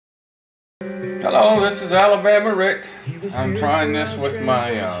Hello, this is Alabama Rick. I'm trying this with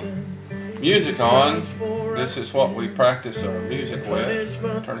my music on. This is what we practice our music with.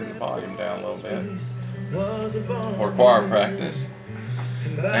 Turning the volume down a little bit for choir practice.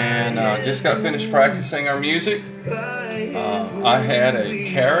 And just got finished practicing our music. I had a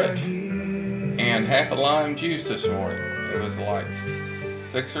carrot and half a lime juice this morning. It was like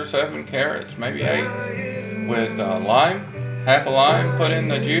 6 or 7 carrots, maybe 8, with lime, half a lime put in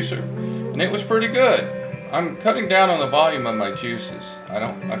the juicer, and it was pretty good. I'm cutting down on the volume of my juices.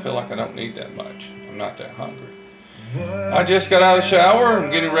 I feel like I don't need that much. I'm not that hungry. I just got out of the shower. I'm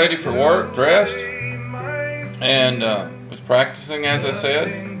getting ready for work, dressed, and was practicing as I said.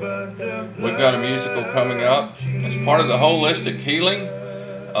 We've got a musical coming up. It's part of the holistic healing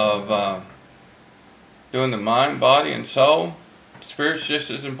of doing the mind, body, and soul. Spirit's just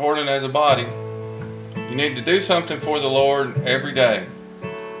as important as the body. You need to do something for the Lord every day,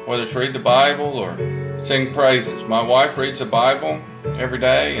 whether it's read the Bible or sing praises. My wife reads the Bible every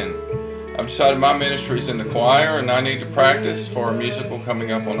day, and I've decided my ministry is in the choir, and I need to practice for a musical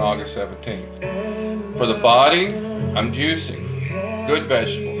coming up on August 17th. For the body, I'm juicing good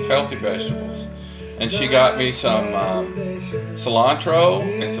vegetables, healthy vegetables. And she got me some cilantro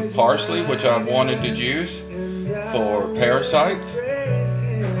and some parsley, which I've wanted to juice for parasites.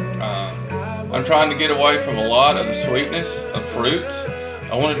 I'm trying to get away from a lot of the sweetness of fruits.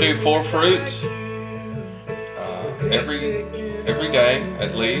 I want to do 4 fruits every day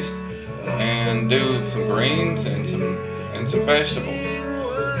at least, and do some greens and some vegetables.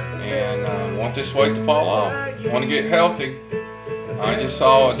 And I want this weight to fall off. I want to get healthy. I just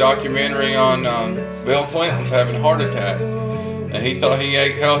saw a documentary on Bill Clinton's having a heart attack, and he thought he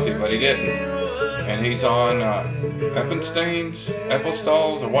ate healthy, but he didn't. And he's on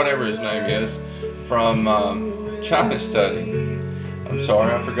Eppelstall's, or whatever his name is, from China Study. I'm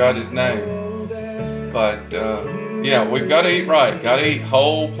sorry, I forgot his name. But yeah, we've got to eat right. Got to eat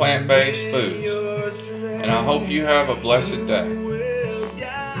whole plant-based foods. And I hope you have a blessed day.